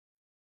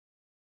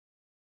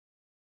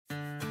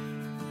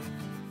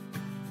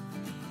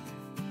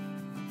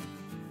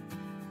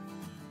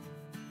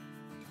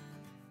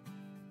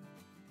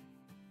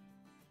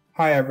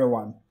Hi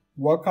everyone,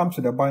 welcome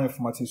to the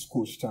Bioinformatics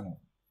Coach channel.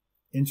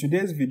 In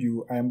today's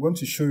video, I am going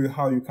to show you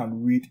how you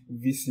can read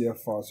VCF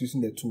files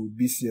using the tool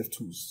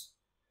bcftools.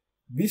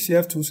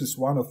 bcftools is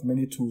one of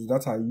many tools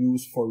that are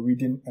used for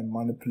reading and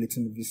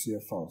manipulating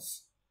VCF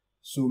files.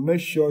 So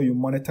make sure you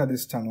monitor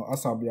this channel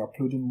as I'll be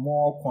uploading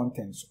more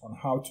content on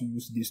how to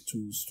use these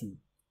tools to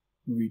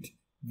read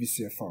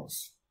VCF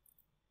files.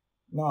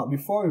 Now,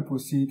 before we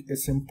proceed,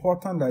 it's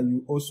important that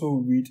you also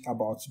read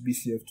about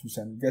bcftools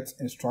and get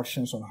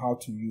instructions on how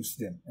to use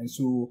them. And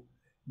so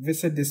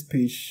visit this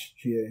page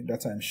here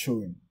that I'm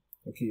showing,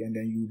 okay, and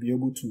then you'll be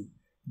able to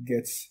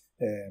get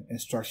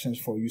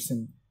instructions for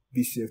using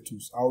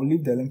bcftools. I'll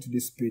leave the link to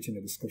this page in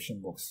the description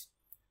box.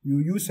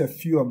 We'll use a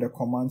few of the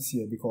commands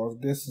here because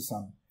this is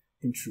an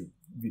intro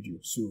video,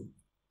 so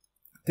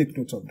take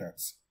note of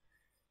that.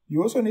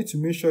 You also need to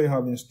make sure you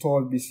have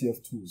installed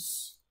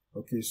bcftools.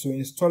 Okay, so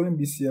installing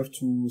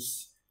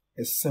bcftools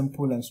is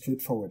simple and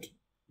straightforward.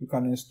 You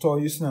can install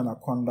using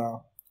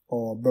anaconda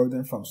or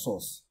building from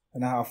source.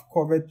 And I have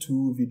covered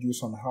 2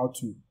 videos on how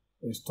to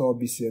install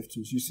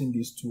bcftools using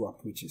these 2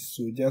 approaches.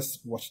 So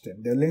just watch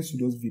them. The links to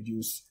those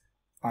videos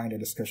are in the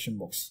description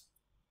box.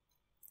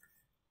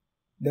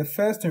 The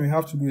first thing we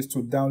have to do is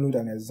to download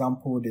an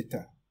example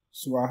data.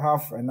 So I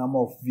have a number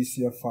of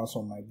VCF files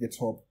on my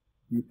GitHub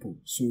repo.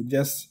 So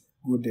just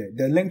go there.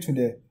 The link to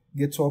the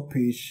GitHub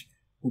page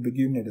will be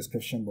given in the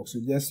description box, so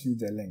just use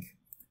the link.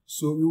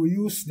 So we will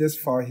use this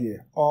file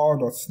here,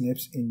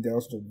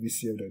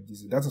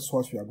 all.snipsindels.vcf.gz. That is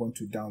what we are going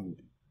to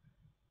download.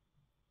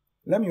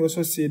 Let me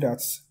also say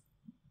that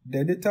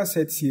the data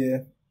sets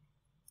here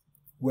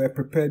were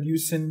prepared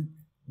using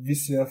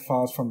VCF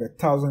files from the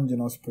 1000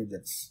 Genomes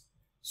projects.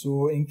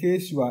 So in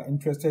case you are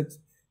interested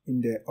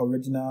in the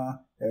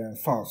original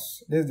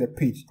files, there's the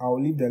page. I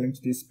will leave the link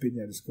to this page in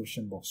the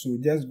description box. So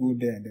just go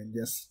there and then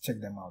just check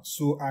them out.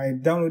 So I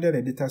downloaded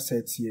the data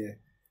sets here.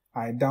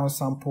 I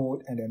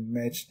downsampled and then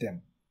merged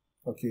them,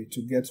 okay,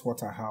 to get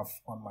what I have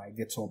on my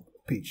GitHub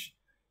page.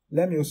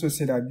 Let me also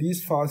say that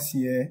these files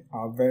here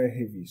are very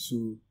heavy,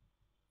 so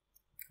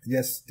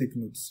just take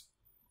notes.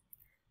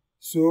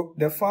 So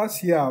the files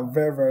here are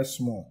very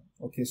small,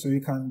 okay, so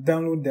you can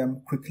download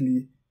them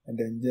quickly and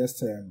then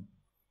just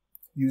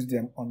use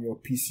them on your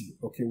PC,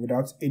 okay,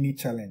 without any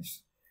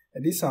challenge.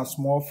 And these are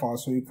small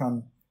files, so you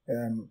can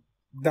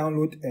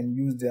download and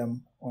use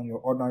them on your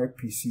ordinary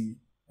PC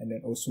and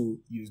then also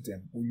use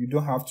them. You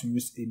don't have to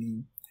use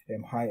any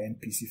high-end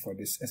PC for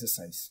this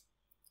exercise.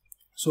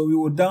 So we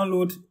will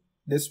download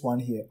this one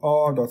here,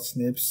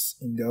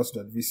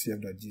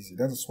 all.snipsindels.vcf.gz.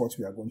 That is what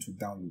we are going to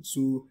download.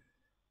 So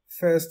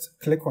first,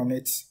 click on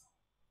it.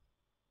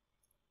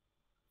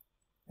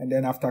 And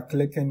then after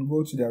clicking,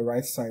 go to the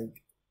right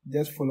side.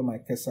 Just follow my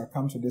cursor,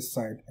 come to this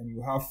side, and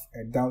you have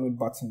a download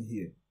button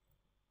here.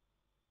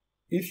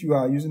 If you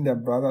are using the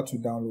browser to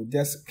download,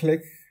 just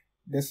click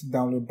this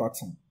download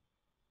button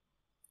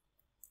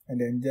and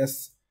then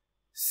just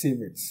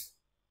save it.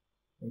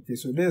 Okay,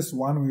 so there's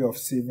one way of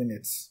saving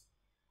it.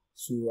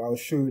 So I'll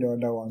show you the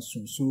other one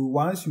soon. So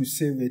once you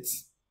save it,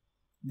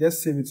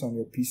 just save it on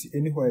your PC.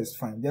 Anywhere is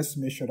fine. Just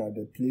make sure that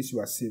the place you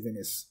are saving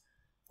is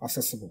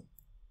accessible.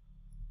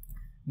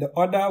 The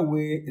other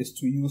way is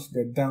to use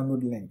the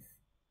download link.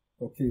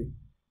 Okay,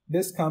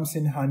 this comes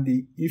in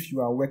handy if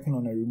you are working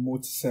on a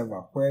remote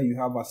server where you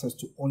have access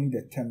to only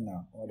the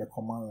terminal or the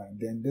command line.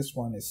 Then this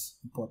one is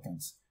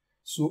important.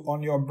 So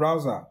on your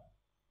browser,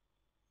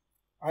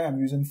 I am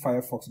using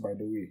Firefox, by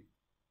the way.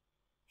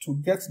 To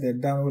get the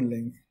download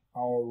link,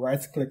 I'll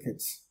right click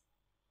it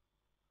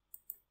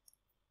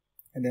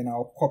and then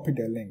I'll copy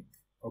the link.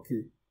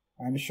 Okay,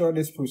 I'm sure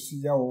this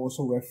procedure will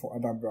also work for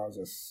other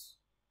browsers.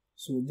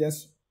 So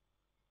just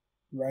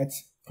right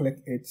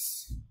click it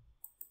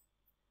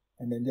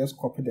and then just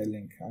copy the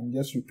link. I'm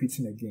just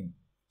repeating again.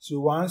 So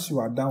once you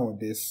are done with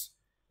this,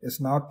 it's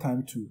now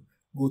time to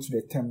go to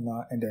the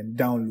terminal and then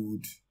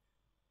download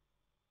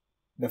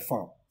the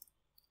file.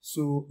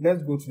 So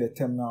let's go to the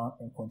terminal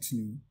and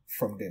continue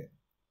from there.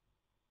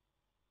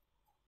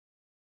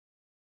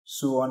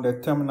 So on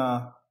the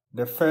terminal,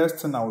 the first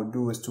thing I will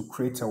do is to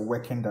create a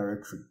working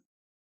directory.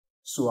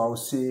 So I will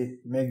say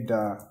make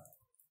the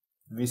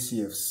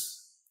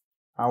VCFs.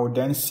 I will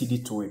then cd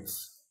to it.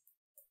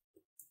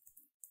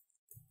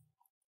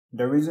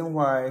 The reason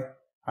why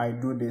I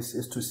do this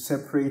is to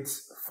separate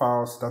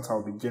files that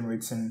I'll be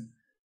generating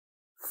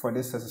for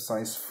this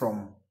exercise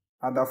from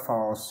other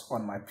files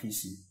on my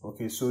PC.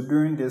 Okay, so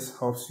doing this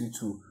helps you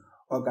to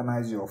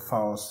organize your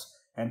files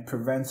and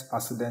prevent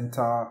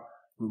accidental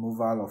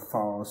removal of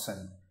files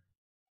and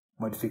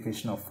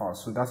modification of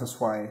files. So that is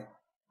why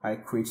I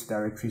create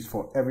directories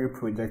for every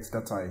project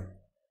that I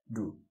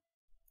do.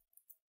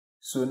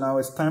 So now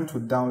it's time to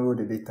download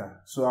the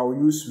data. So I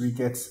will use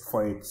wget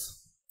for it.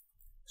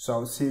 So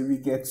I'll say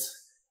wget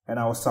and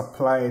I'll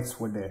supply it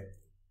with the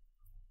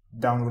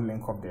download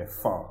link of the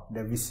file,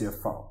 the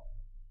VCF file.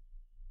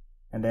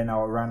 And then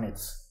I'll run it.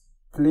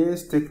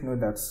 Please take note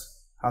that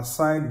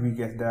aside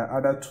wget, there are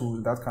other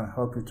tools that can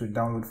help you to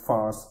download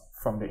files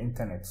from the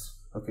internet.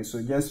 Okay,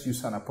 so just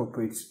use an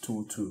appropriate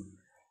tool to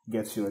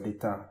get your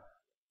data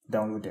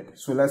downloaded.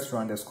 So let's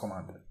run this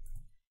command.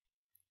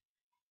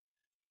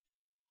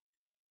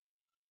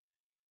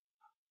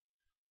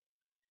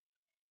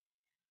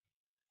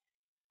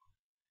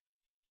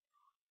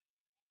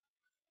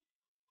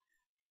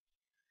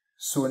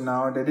 So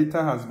now the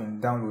data has been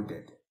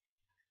downloaded.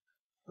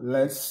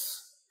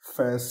 Let's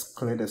first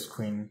clear the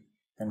screen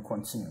and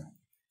continue.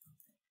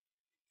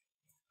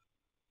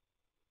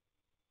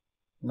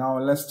 Now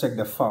let's check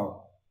the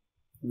file.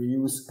 We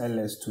use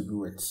ls to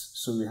do it.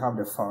 So we have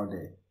the file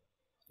there.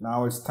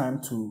 Now it's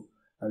time to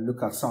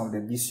look at some of the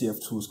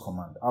bcftools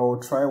command. I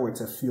will try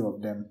with a few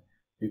of them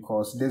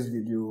because this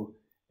video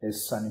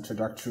is an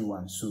introductory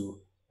one. So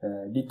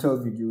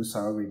detailed videos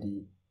are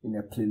already in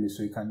a playlist,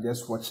 so you can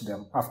just watch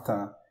them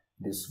after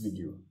this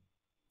video.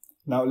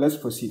 Now let's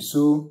proceed.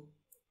 So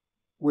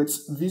with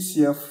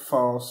VCF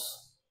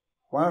files,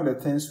 one of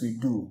the things we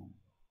do,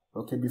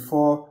 okay,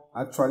 before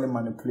actually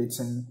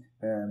manipulating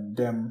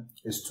them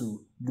is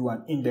to do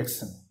an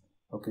indexing.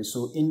 Okay,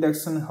 so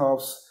indexing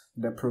helps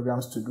the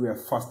programs to do a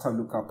faster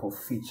lookup of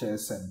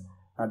features and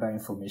other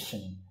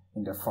information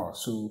in the file.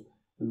 So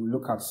we will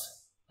look at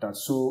that.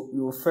 So we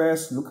will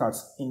first look at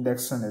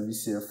indexing a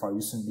VCF file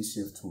using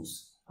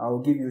bcftools. I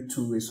will give you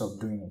two ways of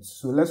doing it.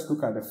 So let's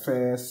look at the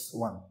first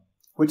one,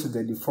 which is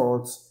the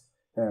default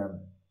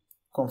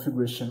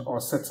configuration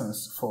or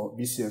settings for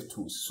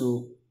bcftools.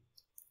 So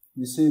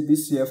we say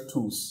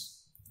bcftools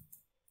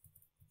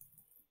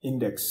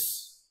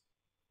index,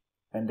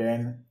 and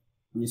then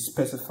we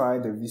specify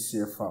the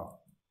VCF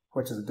file,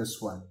 which is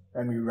this one,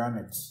 and we run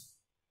it.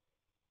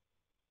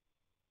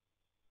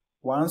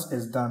 Once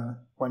it's done,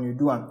 when you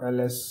do an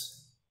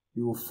ls,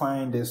 you will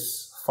find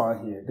this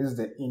file here. This is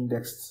the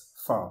indexed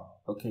file.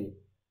 Okay,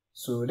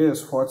 so this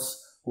is what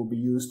will be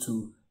used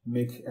to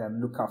make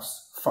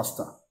lookups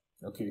faster.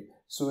 Okay,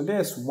 so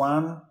there's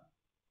one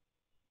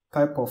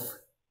type of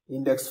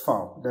index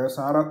file. There's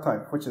another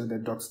type, which is the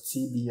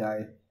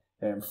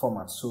 .tbi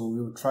format. So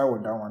we will try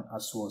with that one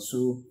as well.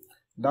 So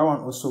that one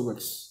also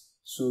works.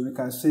 So we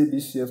can say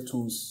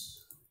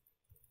bcftools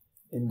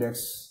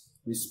index,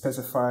 we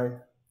specify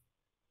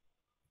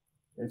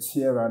it's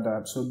here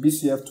rather. So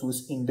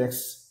bcftools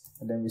index,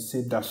 and then we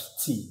say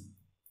 -t.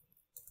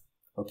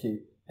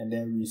 Okay, and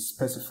then we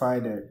specify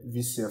the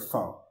VCF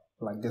file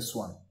like this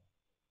one.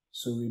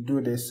 So we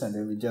do this and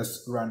then we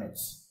just run it.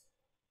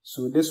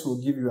 So this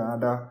will give you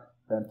another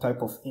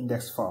type of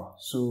index file.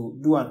 So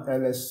do an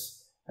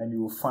ls and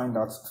you will find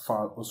that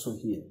file also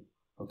here.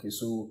 Okay,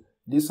 so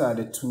these are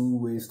the two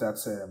ways that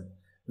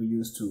we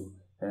use to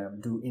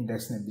do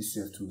indexing in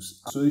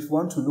bcftools. So if you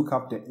want to look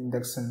up the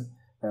indexing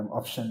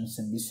options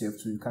in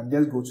bcftools, you can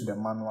just go to the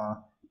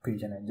manual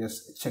page and then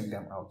just check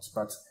them out.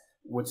 But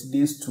with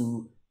these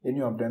two, any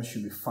of them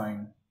should be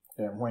fine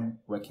when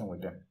working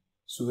with them.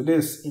 So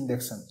this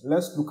indexing.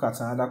 Let's look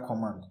at another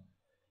command.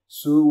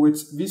 So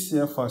with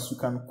VCF files, you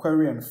can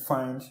query and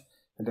find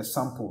the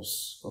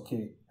samples,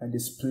 okay, and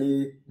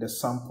display the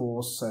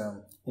samples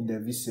in the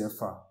VCF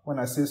file. When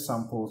I say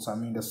samples, I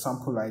mean the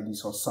sample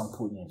IDs or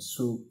sample names.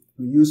 So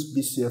we use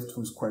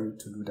bcftools query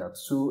to do that.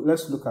 So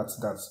let's look at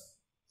that.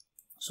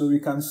 So we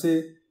can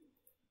say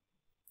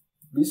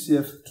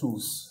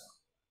bcftools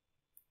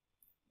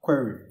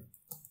query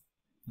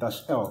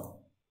 -l,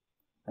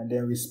 and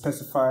then we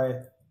specify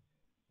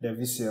the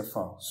VCF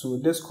file. So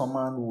this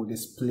command will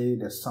display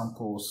the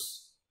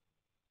samples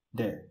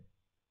there.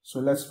 So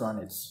let's run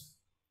it.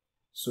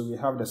 So we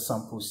have the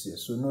samples here.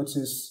 So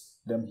notice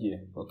them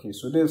here. Okay,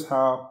 so this is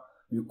how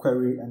we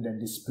query and then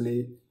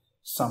display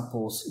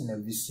samples in a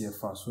VCF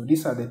file. So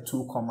these are the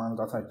two commands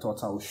that I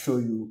thought I would show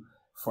you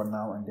for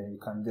now, and then you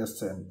can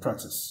just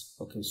practice.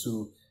 Okay,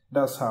 so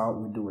that's how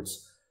we do it.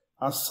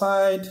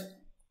 Aside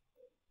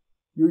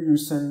you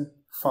using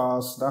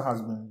files that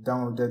has been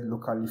downloaded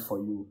locally for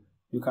you,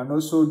 you can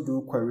also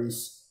do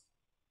queries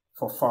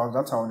for files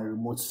that are on a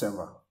remote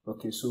server.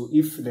 Okay, so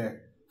if the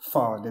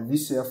file, the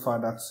VCF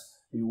file that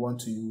you want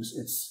to use,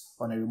 it's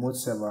on a remote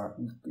server,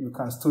 you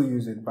can still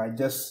use it by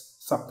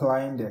just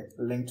supplying the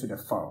link to the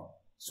file.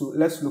 So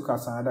let's look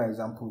at another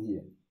example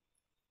here.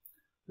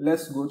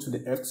 Let's go to the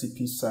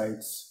FTP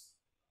site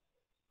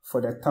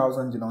for the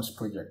 1000 Genomes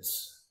Project.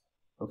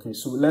 Okay,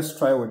 so let's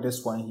try with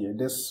this one here,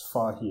 this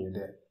file here,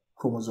 the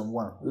chromosome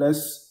 1.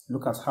 Let's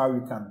look at how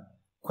we can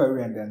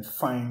query and then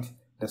find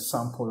the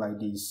sample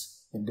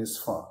IDs in this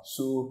file.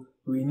 So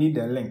we need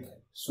a link.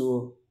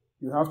 So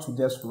you have to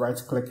just right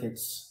click it.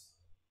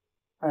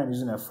 I am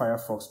using a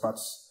Firefox, but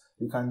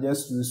you can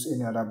just use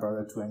any other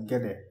browser to and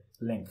get a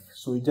link.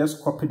 So you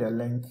just copy the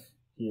link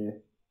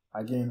here.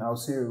 Again, I'll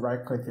say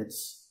right click it,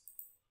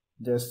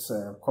 just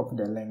copy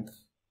the link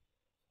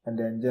and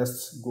then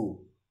just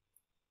go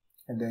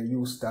and then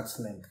use that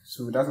link.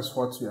 So that is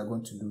what we are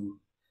going to do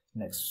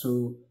next.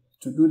 So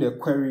to do the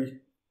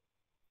query,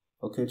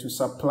 okay, to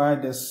supply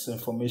this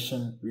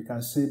information, we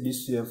can say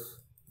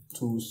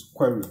bcftools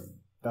query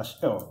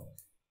 -l,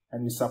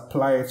 and we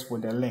supply it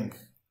with a link.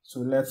 So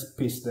let's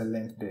paste the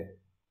link there,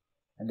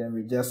 and then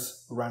we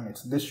just run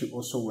it. This should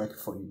also work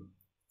for you.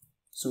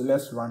 So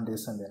let's run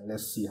this and then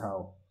let's see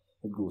how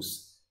it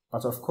goes.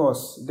 But of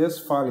course, this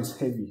file is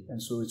heavy,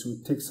 and so it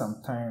will take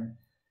some time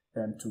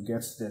to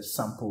get the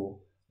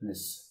sample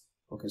list.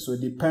 Okay, so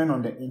it depends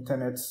on the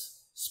internet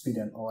speed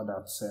and all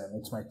that.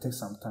 It might take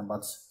some time,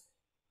 but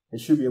it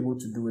should be able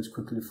to do it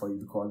quickly for you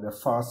because the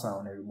files are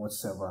on a remote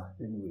server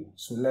anyway.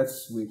 So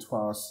let's wait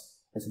whilst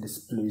it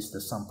displays the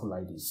sample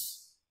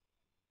IDs.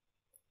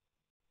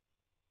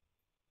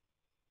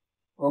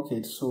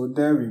 Okay, so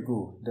there we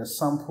go. The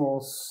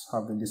samples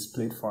have been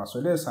displayed for us.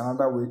 So there's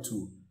another way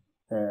to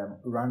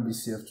run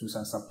bcftools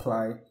and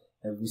supply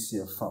a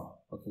VCF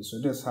file. Okay, so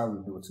that's how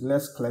we do it.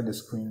 Let's clear the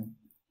screen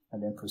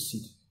and then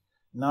proceed.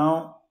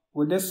 Now,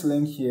 with this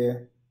link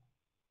here,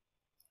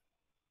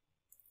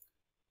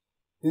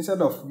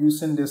 instead of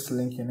using this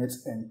link in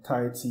its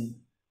entirety,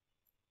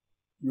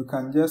 you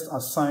can just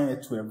assign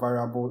it to a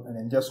variable and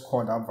then just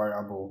call that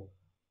variable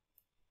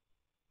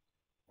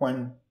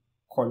when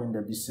calling the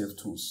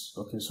bcftools.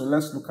 Okay, so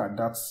let's look at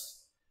that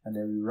and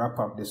then we wrap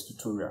up this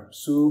tutorial.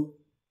 So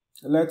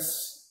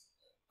let's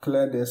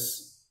clear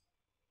this.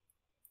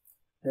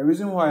 The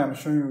reason why I'm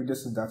showing you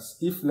this is that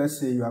if,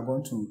 let's say, you are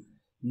going to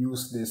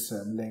use this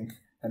link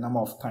a number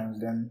of times,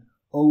 then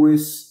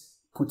always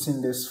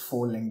putting this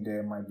full link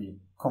there might be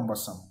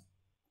cumbersome.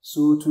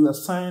 So to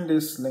assign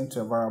this link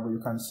to a variable, you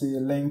can say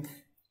link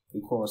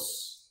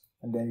equals,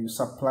 and then you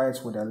supply it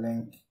with a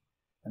link,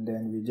 and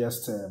then we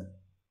just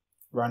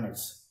run it.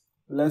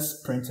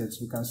 Let's print it.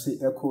 We can say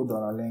echo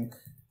 $link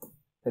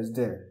is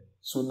there.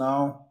 So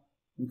now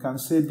you can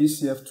say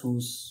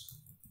bcftools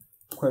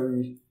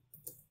query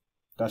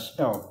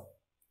 -l,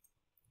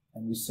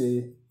 and we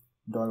say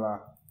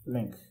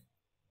 $link.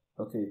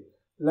 Okay,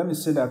 let me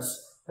say that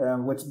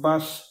with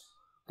bash,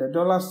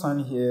 the $sign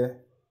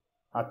here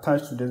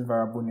attached to this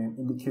variable name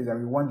indicates that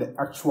we want the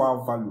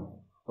actual value.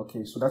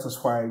 Okay, so that is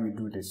why we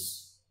do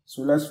this.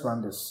 So let's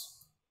run this.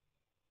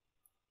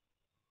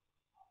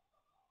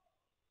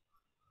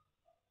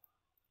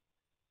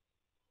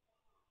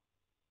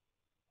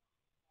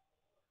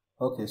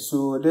 Okay,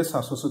 so this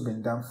has also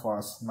been done for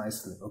us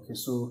nicely. Okay,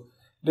 so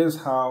this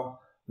is how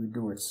we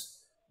do it.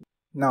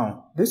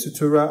 Now, this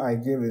tutorial I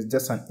gave is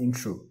just an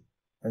intro,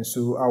 and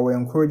so I will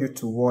encourage you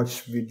to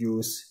watch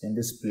videos in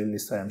this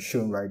playlist I am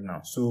showing right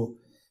now. So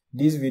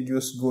these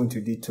videos go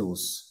into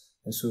details,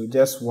 and so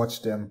just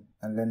watch them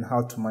and learn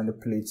how to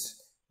manipulate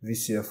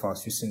VCF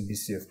files using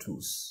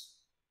bcftools.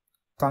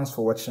 Thanks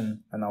for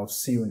watching, and I'll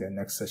see you in the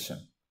next session.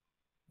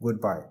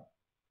 Goodbye.